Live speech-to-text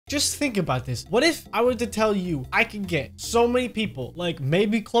Just think about this. What if I were to tell you I could get so many people, like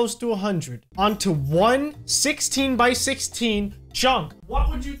maybe close to 100, onto one 16 by 16 chunk? What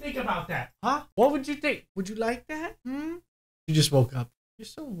would you think about that? Huh? What would you think? Would you like that? You just woke up. You're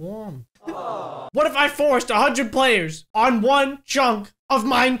so warm. What if I forced 100 players on one chunk of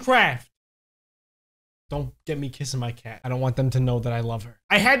Minecraft? Don't get me kissing my cat. I don't want them to know that I love her.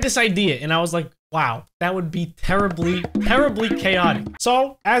 I had this idea and I was like, wow, that would be terribly, terribly chaotic.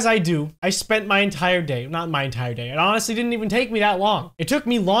 So, as I do, I spent my entire day, not my entire day, it honestly didn't even take me that long. It took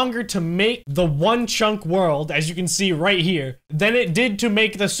me longer to make the one chunk world, as you can see right here, than it did to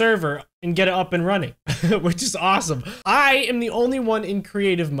make the server and get it up and running, which is awesome. I am the only one in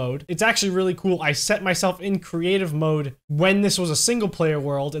creative mode. It's actually really cool. I set myself in creative mode when this was a single player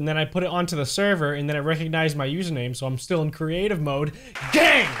world, and then I put it onto the server, and then it recognized my username, so I'm still in creative mode.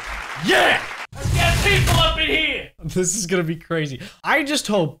 Gang! Yeah! Let's get people up in here! This is gonna be crazy. I just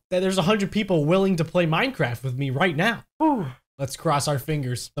hope that there's 100 people willing to play Minecraft with me right now. Whew. Let's cross our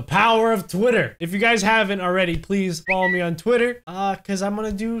fingers. The power of Twitter. If you guys haven't already, please follow me on Twitter, because I'm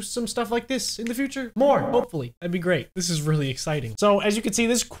gonna do some stuff like this in the future. More, hopefully. That'd be great. This is really exciting. So, as you can see,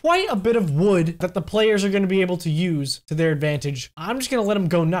 there's quite a bit of wood that the players are gonna be able to use to their advantage. I'm just gonna let them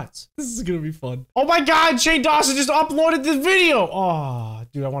go nuts. This is gonna be fun. Oh my God, Shane Dawson just uploaded this video. Oh,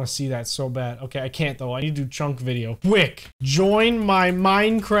 dude, I want to see that so bad. Okay, I can't though. I need to do chunk video. Quick, join my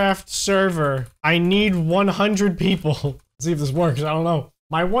Minecraft server. I need 100 people. See if this works. I don't know.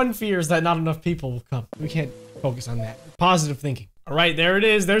 My one fear is that not enough people will come. We can't focus on that. Positive thinking. All right, there it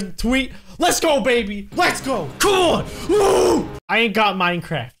is. There's the tweet. Let's go, baby. Let's go. Come on. Woo! I ain't got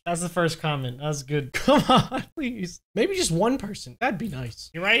Minecraft. That's the first comment. That's good. Come on, please. Maybe just one person. That'd be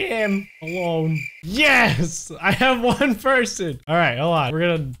nice. Here I am, alone. Yes, I have one person. All right, hold on.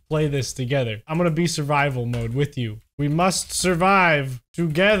 We're gonna play this together. I'm gonna be survival mode with you. We must survive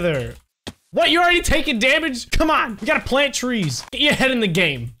together. What, you already taking damage? Come on, we gotta plant trees. Get your head in the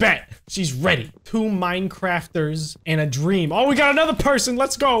game. Bet. She's ready. 2 Minecrafters and a dream. Oh, we got another person.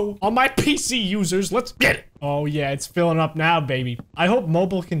 Let's go. All my PC users, let's get it. Oh yeah, it's filling up now, baby. I hope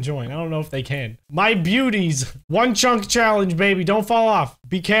mobile can join. I don't know if they can. My beauties. One chunk challenge, baby. Don't fall off.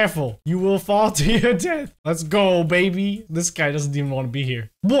 Be careful. You will fall to your death. Let's go, baby. This guy doesn't even want to be here.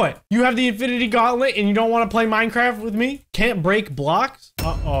 What? You have the Infinity Gauntlet and you don't want to play Minecraft with me? Can't break blocks?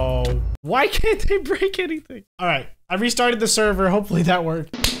 Uh-oh. Why can't they break anything? All right, I restarted the server. Hopefully that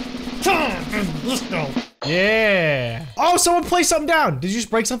worked. Let's go. Yeah. Oh, someone placed something down. Did you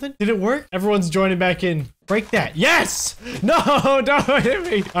just break something? Did it work? Everyone's joining back in. Break that. Yes. No, don't hit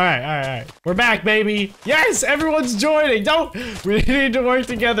me. All right. We're back, baby. Yes, everyone's joining. We need to work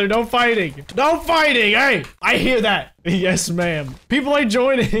together. No fighting. No fighting. Hey, I hear that. Yes, ma'am. People are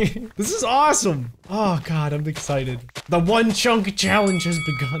joining. This is awesome. Oh, God, I'm excited. The one chunk challenge has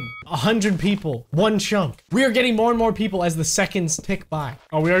begun. 100 people, one chunk. We are getting more and more people as the seconds tick by.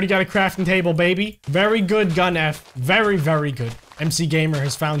 Oh, we already got a crafting table, baby. Very good, Gun F. Very, very good. MC Gamer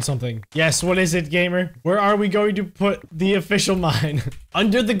has found something. Yes, what is it, Gamer? Where are we going to put the official mine?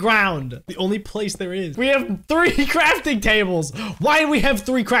 Under the ground. The only place there is. We have 3 crafting tables. Why do we have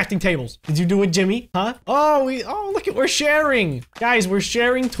 3 crafting tables? Did you do it, Jimmy? Huh? Oh, look at, we're sharing. Guys, we're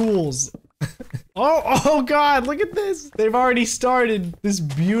sharing tools. Oh God, look at this. They've already started this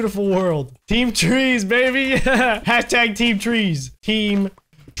beautiful world. Team trees, baby. Hashtag team trees. Team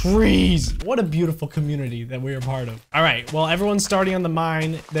trees. What a beautiful community that we are part of. All right, well, everyone's starting on the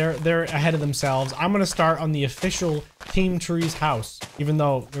mine. They're ahead of themselves. I'm gonna start on the official Team Trees house, even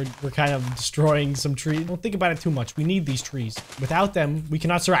though we're kind of destroying some trees. Don't think about it too much. We need these trees. Without them, we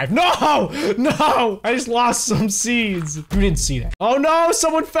cannot survive. No! No! I just lost some seeds. You didn't see that. Oh no!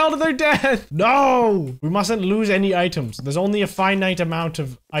 Someone fell to their death. No! We mustn't lose any items. There's only a finite amount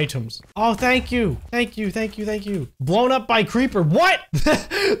of items. Oh, thank you. Thank you. Blown up by creeper. What?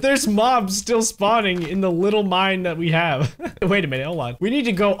 There's mobs still spawning in the little mine that we have. Wait a minute, hold on. We need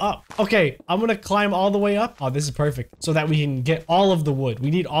to go up. Okay, I'm gonna climb all the way up. Oh, this is perfect. So that we can get all of the wood. We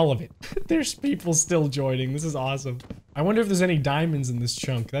need all of it. There's people still joining. This is awesome. I wonder if there's any diamonds in this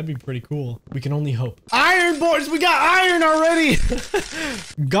chunk. That'd be pretty cool. We can only hope. Iron, boys! We got iron already!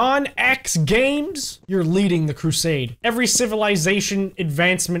 Gone X Games, you're leading the crusade. Every civilization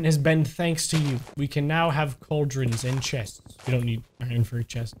advancement has been thanks to you. We can now have cauldrons and chests. We don't need iron for a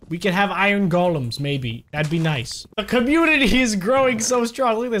chest. We can have iron golems, maybe. That'd be nice. The community is growing so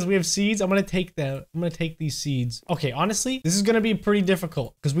strong. Look at this. We have seeds. I'm gonna take these seeds. Okay, honestly, this is gonna be pretty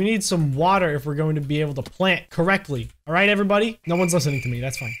difficult because we need some water if we're going to be able to plant correctly. All right, everybody? No one's listening to me.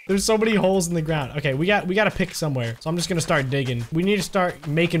 That's fine. There's so many holes in the ground. Okay, we got to pick somewhere. So I'm just going to start digging. We need to start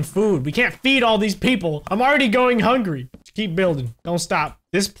making food. We can't feed all these people. I'm already going hungry. Just keep building. Don't stop.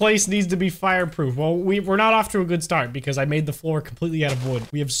 This place needs to be fireproof. Well, we're not off to a good start because I made the floor completely out of wood.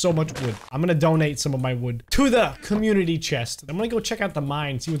 We have so much wood. I'm gonna donate some of my wood to the community chest. I'm gonna go check out the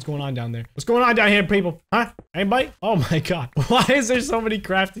mine, see what's going on down there. What's going on down here, people? Huh? Anybody? Oh my god. Why is there so many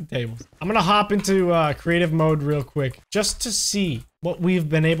crafting tables? I'm gonna hop into creative mode real quick just to see what we've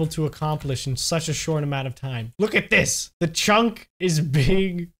been able to accomplish in such a short amount of time. Look at this. The chunk is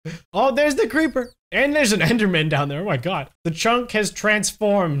being... Oh, there's the creeper. And there's an Enderman down there. Oh my god. The chunk has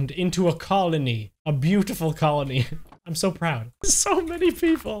transformed into a colony. A beautiful colony. I'm so proud. So many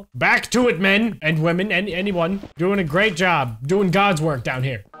people. Back to it, men and women and anyone. Doing a great job. Doing God's work down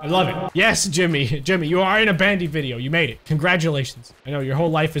here. I love it. Yes, Jimmy. Jimmy, you are in a Bandi video. You made it. Congratulations. I know your whole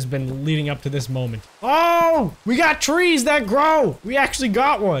life has been leading up to this moment. Oh, we got trees that grow. We actually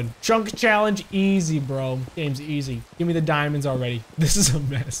got one. Chunk challenge. Easy, bro. Game's easy. Give me the diamonds already. This is a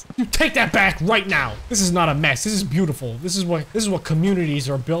mess. You take that back right now. This is not a mess. This is beautiful. This is what communities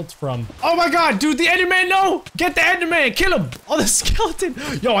are built from. Oh my god, dude, the Enderman, no! Get the Enderman, kill him! Oh, the skeleton.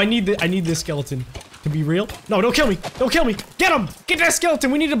 Yo, I need this skeleton. To be real? No, don't kill me. Don't kill me. Get him. Get that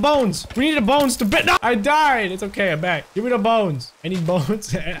skeleton. We need the bones. We need the bones to bit. No, I died. It's okay. I'm back. Give me the bones. I need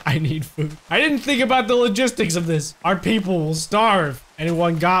bones. I need food. I didn't think about the logistics of this. Our people will starve.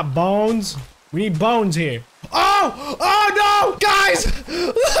 Anyone got bones? We need bones here. Oh! Oh no! Guys!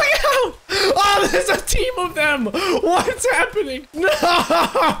 Look out! Oh, there's a team of them! What's happening?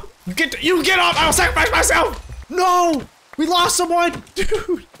 No! You get off! I'll sacrifice myself! No! We lost someone!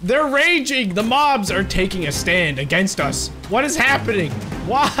 Dude! They're raging! The mobs are taking a stand against us. What is happening?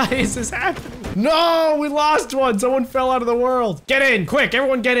 Why is this happening? No! We lost one! Someone fell out of the world! Get in! Quick!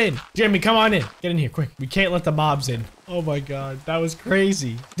 Everyone get in! Jimmy, come on in! Get in here, quick. We can't let the mobs in. Oh my god, that was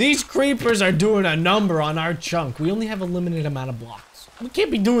crazy. These creepers are doing a number on our chunk. We only have a limited amount of blocks. We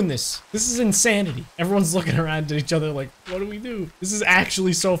can't be doing this. This is insanity. Everyone's looking around at each other like, what do we do? This is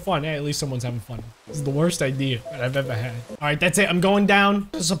actually so fun. Hey, at least someone's having fun. This is the worst idea that I've ever had. All right, that's it. I'm going down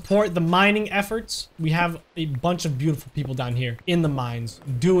to support the mining efforts. We have a bunch of beautiful people down here in the mines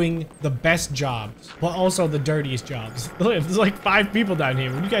doing the best jobs, but also the dirtiest jobs. Look, there's like 5 people down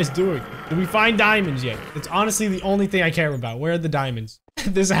here. What are you guys doing? Did we find diamonds yet? It's honestly the only thing I care about. Where are the diamonds?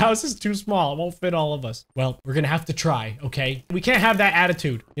 This house is too small. It won't fit all of us. Well, we're gonna have to try, okay? We can't have that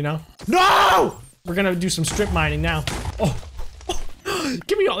attitude, you know? No! We're gonna do some strip mining now. Oh.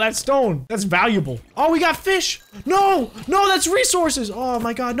 Give me all that stone. That's valuable. Oh, we got fish. No, no, that's resources. Oh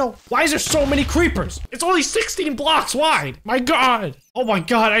my god, no. Why is there so many creepers? It's only 16 blocks wide. My god. Oh my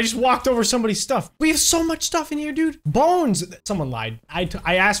god, I just walked over somebody's stuff. We have so much stuff in here, dude. Bones. Someone lied.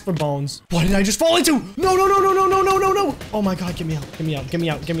 I asked for bones. What did I just fall into? No, no, no, no, no, no, no, no, no. Oh my god, get me out. Get me out. Get me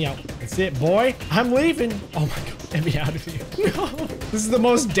out. Get me out. That's it, boy. I'm leaving. Oh my god. Get me out of here. No. This is the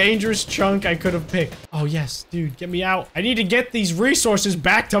most dangerous chunk I could have picked. Oh yes, dude, get me out. I need to get these resources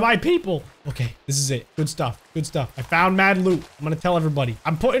back to my people. Okay, this is it. Good stuff. Good stuff. I found mad loot. I'm gonna tell everybody.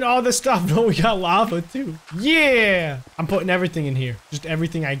 I'm putting all this stuff. No, we got lava too. Yeah! I'm putting everything in here. Just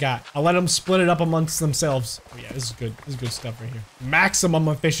everything I got. I'll let them split it up amongst themselves. Oh yeah, this is good. This is good stuff right here. Maximum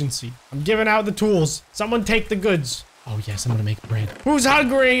efficiency. I'm giving out the tools. Someone take the goods. Oh yes, I'm gonna make bread. Who's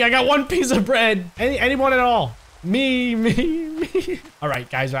hungry? I got 1 piece of bread. Anyone at all? Me. All right,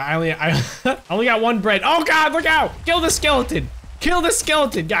 guys, I only got 1 bread. Oh god, look out! Kill the skeleton. Kill the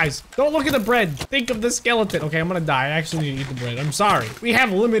skeleton, guys. Don't look at the bread. Think of the skeleton. Okay, I'm gonna die. I actually need to eat the bread. I'm sorry. We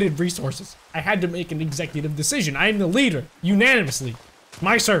have limited resources. I had to make an executive decision. I am the leader, unanimously.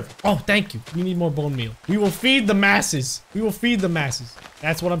 My servant. Oh, thank you. We need more bone meal. We will feed the masses. We will feed the masses.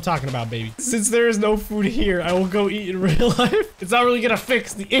 That's what I'm talking about, baby. Since there is no food here, I will go eat in real life. It's not really gonna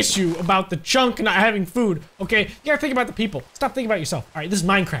fix the issue about the chunk not having food. Okay, you gotta think about the people. Stop thinking about yourself. All right, this is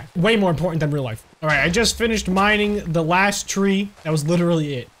Minecraft. Way more important than real life. All right, I just finished mining the last tree. That was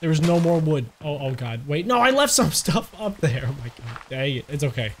literally it. There was no more wood. Oh god. Wait, no, I left some stuff up there. Oh my god. Dang it. It's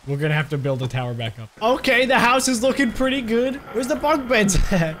okay. We're gonna have to build a tower back up. Okay, the house is looking pretty good. Where's the bunk beds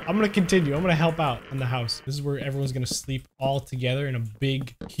at? I'm gonna continue. I'm gonna help out on the house. This is where everyone's gonna sleep all together in a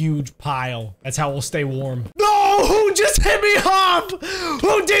big, huge pile. That's how we'll stay warm. No! Who just hit me off?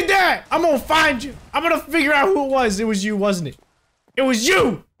 Who did that? I'm gonna find you. I'm gonna figure out who it was. It was you, wasn't it? It was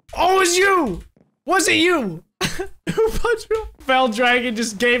you! Oh, it was you! Was it you? Who punched me? Fell Dragon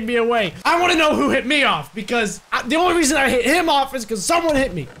just gave me away. I want to know who hit me off because the only reason I hit him off is because someone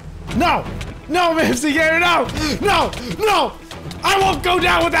hit me. No, no, Mipsy Gamer, no, no, no. I won't go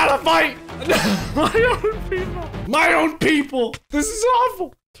down without a fight. My own people. My own people. This is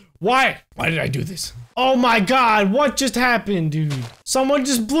awful. Why? Why did I do this? Oh my god, what just happened, dude? Someone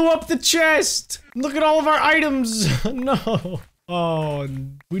just blew up the chest. Look at all of our items. No. Oh,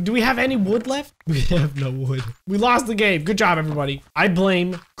 do we have any wood left? We have no wood. We lost the game. Good job, everybody. I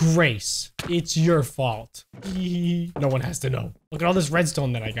blame Grace. It's your fault. No one has to know. Look at all this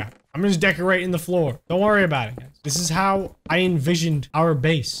redstone that I got. I'm just decorating the floor. Don't worry about it, guys. This is how I envisioned our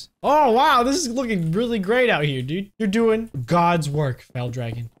base. Oh, wow. This is looking really great out here, dude. You're doing God's work, Fell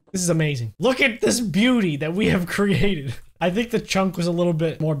Dragon. This is amazing. Look at this beauty that we have created. I think the chunk was a little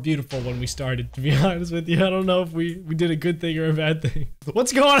bit more beautiful when we started, to be honest with you. I don't know if we did a good thing or a bad thing.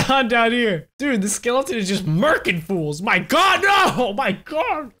 What's going on down here? Dude, the skeleton is just murking fools. My God, no! My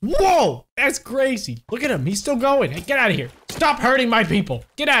God. Whoa, that's crazy. Look at him. He's still going. Hey, get out of here. Stop hurting my people.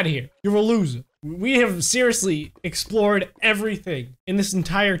 Get out of here. You're a loser. We have seriously explored everything in this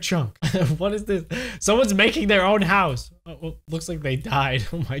entire chunk. What is this? Someone's making their own house. Oh, well, looks like they died.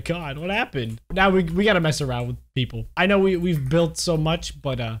 Oh my God, what happened? Now we gotta mess around with people. I know we've built so much,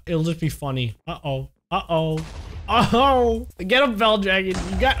 but it'll just be funny. Uh-oh. Uh-oh. Oh, get him, Bell Dragon.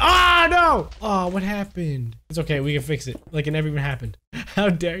 You got, oh no! Oh, what happened? It's okay, we can fix it. Like it never even happened. How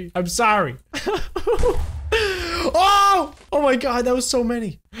dare you? I'm sorry. Oh! Oh my God, that was so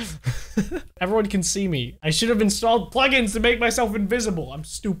many. Everyone can see me. I should have installed plugins to make myself invisible. I'm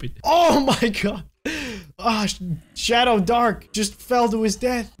stupid. Oh my God. Ah, Shadow Dark just fell to his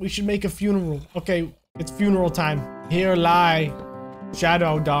death. We should make a funeral. Okay, it's funeral time. Here lie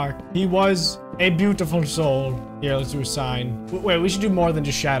Shadow Dark. He was a beautiful soul. Here, let's do a sign. Wait, we should do more than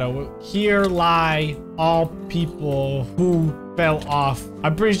just shadow. Here lie all people who fell off.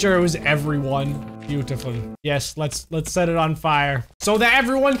 I'm pretty sure it was everyone. Beautiful. Yes, let's set it on fire so that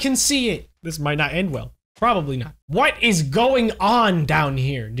everyone can see it. This might not end well. Probably not. What is going on down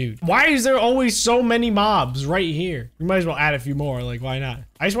here, dude? Why is there always so many mobs right here? We might as well add a few more. Like, why not?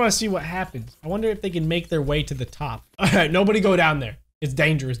 I just want to see what happens. I wonder if they can make their way to the top. All right, nobody go down there. It's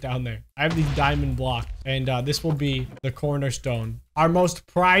dangerous down there. I have these diamond blocks, and this will be the cornerstone. Our most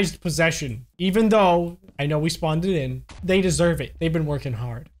prized possession. Even though I know we spawned it in, they deserve it. They've been working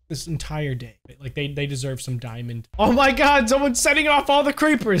hard this entire day. Like, they deserve some diamond. Oh my God, someone's setting off all the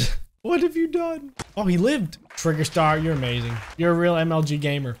creepers. What have you done? Oh, he lived. Trigger Star, you're amazing. You're a real MLG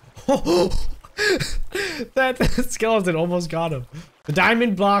gamer. That skeleton almost got him. The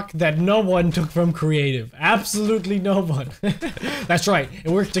diamond block that no one took from creative. Absolutely no one. That's right,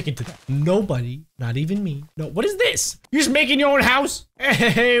 and we're sticking to that. Nobody, not even me. No, what is this? You're just making your own house?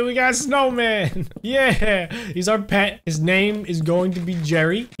 Hey, we got a snowman. Yeah, he's our pet. His name is going to be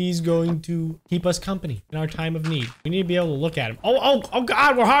Jerry. He's going to keep us company in our time of need. We need to be able to look at him. Oh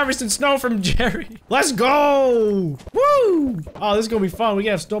God, we're harvesting snow from Jerry. Let's go. Woo! Oh, this is gonna be fun. We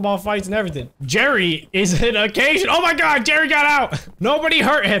can have snowball fights and everything. Jerry is an occasion. Oh my God, Jerry got out. Nobody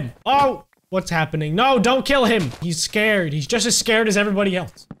hurt him. Oh, what's happening? No, don't kill him. He's scared. He's just as scared as everybody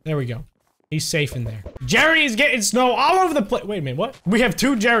else. There we go. He's safe in there. Jerry is getting snow all over the place. Wait a minute, what? We have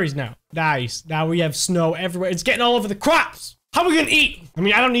 2 Jerrys now. Nice. Now we have snow everywhere. It's getting all over the crops. How are we gonna eat? I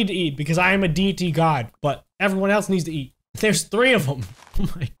mean, I don't need to eat because I am a deity god, but everyone else needs to eat. There's 3 of them.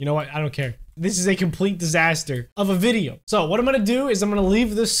 You know what? I don't care. This is a complete disaster of a video. So what I'm gonna do is I'm gonna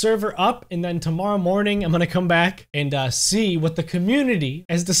leave this server up, and then tomorrow morning I'm gonna come back and see what the community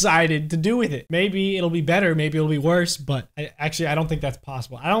has decided to do with it. Maybe it'll be better, maybe it'll be worse, but actually I don't think that's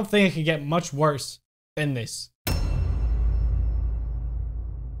possible. I don't think it could get much worse than this.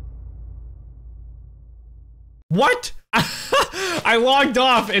 What? I logged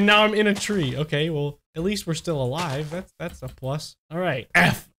off and now I'm in a tree. Okay, well, at least we're still alive. That's a plus. All right,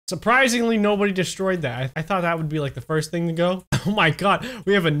 F. Surprisingly, nobody destroyed that. I thought that would be like the first thing to go. Oh my God,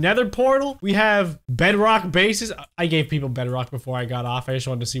 we have a nether portal. We have bedrock bases. I gave people bedrock before I got off. I just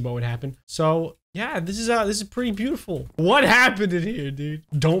wanted to see what would happen. So yeah, this is pretty beautiful. What happened in here, dude?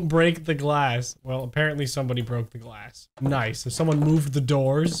 Don't break the glass. Well, apparently somebody broke the glass. Nice. So someone moved the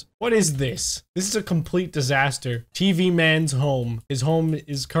doors. What is this? This is a complete disaster. TV man's home. His home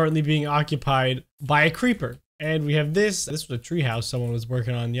is currently being occupied by a creeper. And we have this. This was a treehouse someone was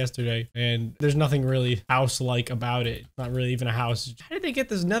working on yesterday, and there's nothing really house-like about it. Not really even a house. How did they get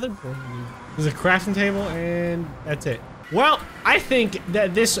this nether portal? There's a crafting table, and that's it. Well, I think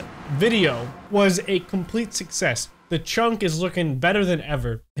that this video was a complete success. The chunk is looking better than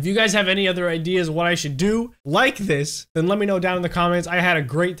ever. If you guys have any other ideas what I should do like this, then let me know down in the comments. I had a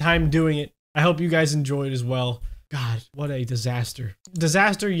great time doing it. I hope you guys enjoyed as well. God, what a disaster.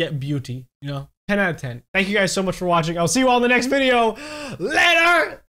 Disaster yet beauty, you know? 10 out of 10. Thank you guys so much for watching. I'll see you all in the next video. Later!